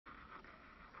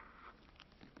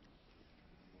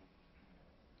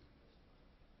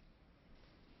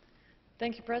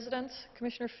Thank you, President,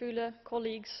 Commissioner Füle,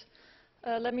 colleagues.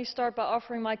 Let me start by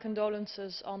offering my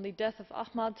condolences on the death of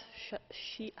Ahmad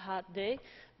Shihadeh,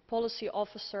 policy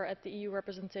officer at the EU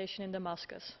representation in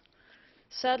Damascus.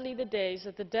 Sadly, the days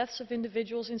that the deaths of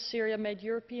individuals in Syria made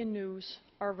European news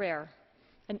are rare,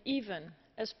 and even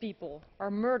as people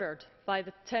are murdered by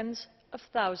the tens of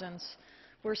thousands,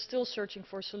 we're still searching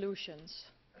for solutions.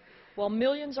 While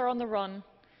millions are on the run,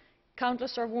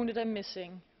 countless are wounded and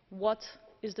missing, what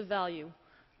is the value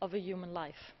of a human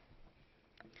life?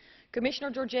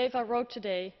 Commissioner Georgieva wrote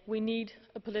today, we need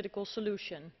a political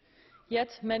solution. Yet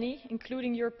many,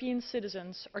 including European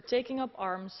citizens, are taking up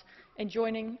arms and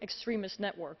joining extremist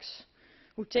networks,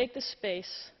 who take the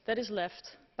space that is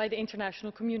left by the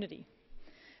international community.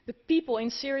 The people in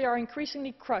Syria are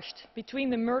increasingly crushed between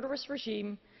the murderous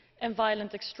regime and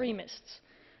violent extremists.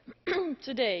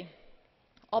 Today,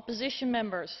 opposition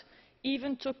members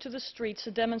even took to the streets to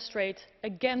demonstrate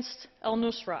against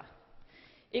al-Nusra.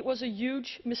 It was a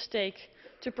huge mistake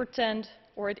to pretend,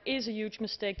 or it is a huge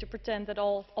mistake to pretend that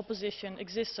all opposition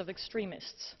exists of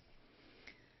extremists.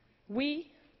 We,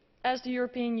 as the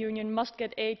European Union, must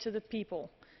get aid to the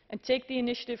people and take the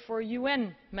initiative for a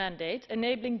UN mandate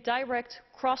enabling direct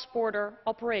cross-border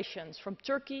operations from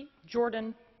Turkey,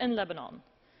 Jordan and Lebanon.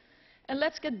 And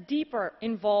let's get deeper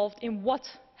involved in what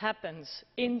happens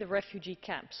in the refugee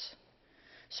camps,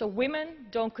 so women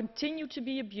don't continue to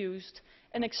be abused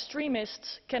and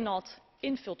extremists cannot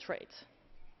infiltrate.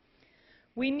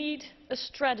 We need a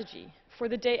strategy for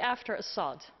the day after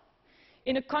Assad.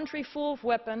 In a country full of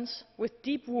weapons, with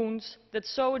deep wounds that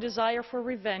sow a desire for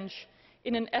revenge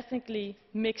in an ethnically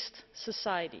mixed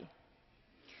society.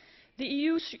 The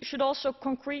EU should also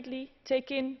concretely take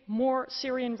in more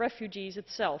Syrian refugees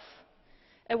itself,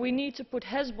 and we need to put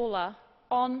Hezbollah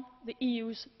on the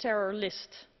EU's terror list.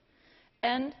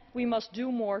 And we must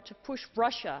do more to push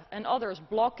Russia and others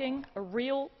blocking a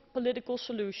real political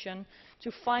solution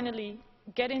to finally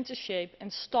get into shape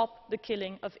and stop the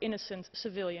killing of innocent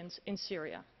civilians in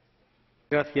Syria.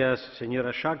 Gracias,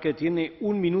 señora Schaake. Tiene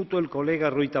minuto el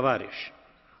colega Rui Tavares.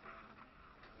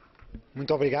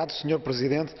 Muito obrigado, Sr.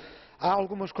 Presidente. Há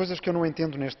algumas coisas que eu não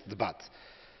entendo neste debate.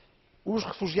 Os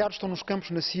refugiados estão nos campos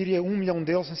na Síria, 1 milhão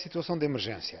deles em situação de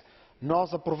emergência.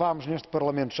 Nós aprovámos neste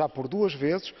Parlamento já por 2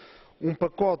 vezes um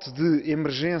pacote de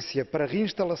emergência para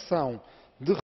reinstalação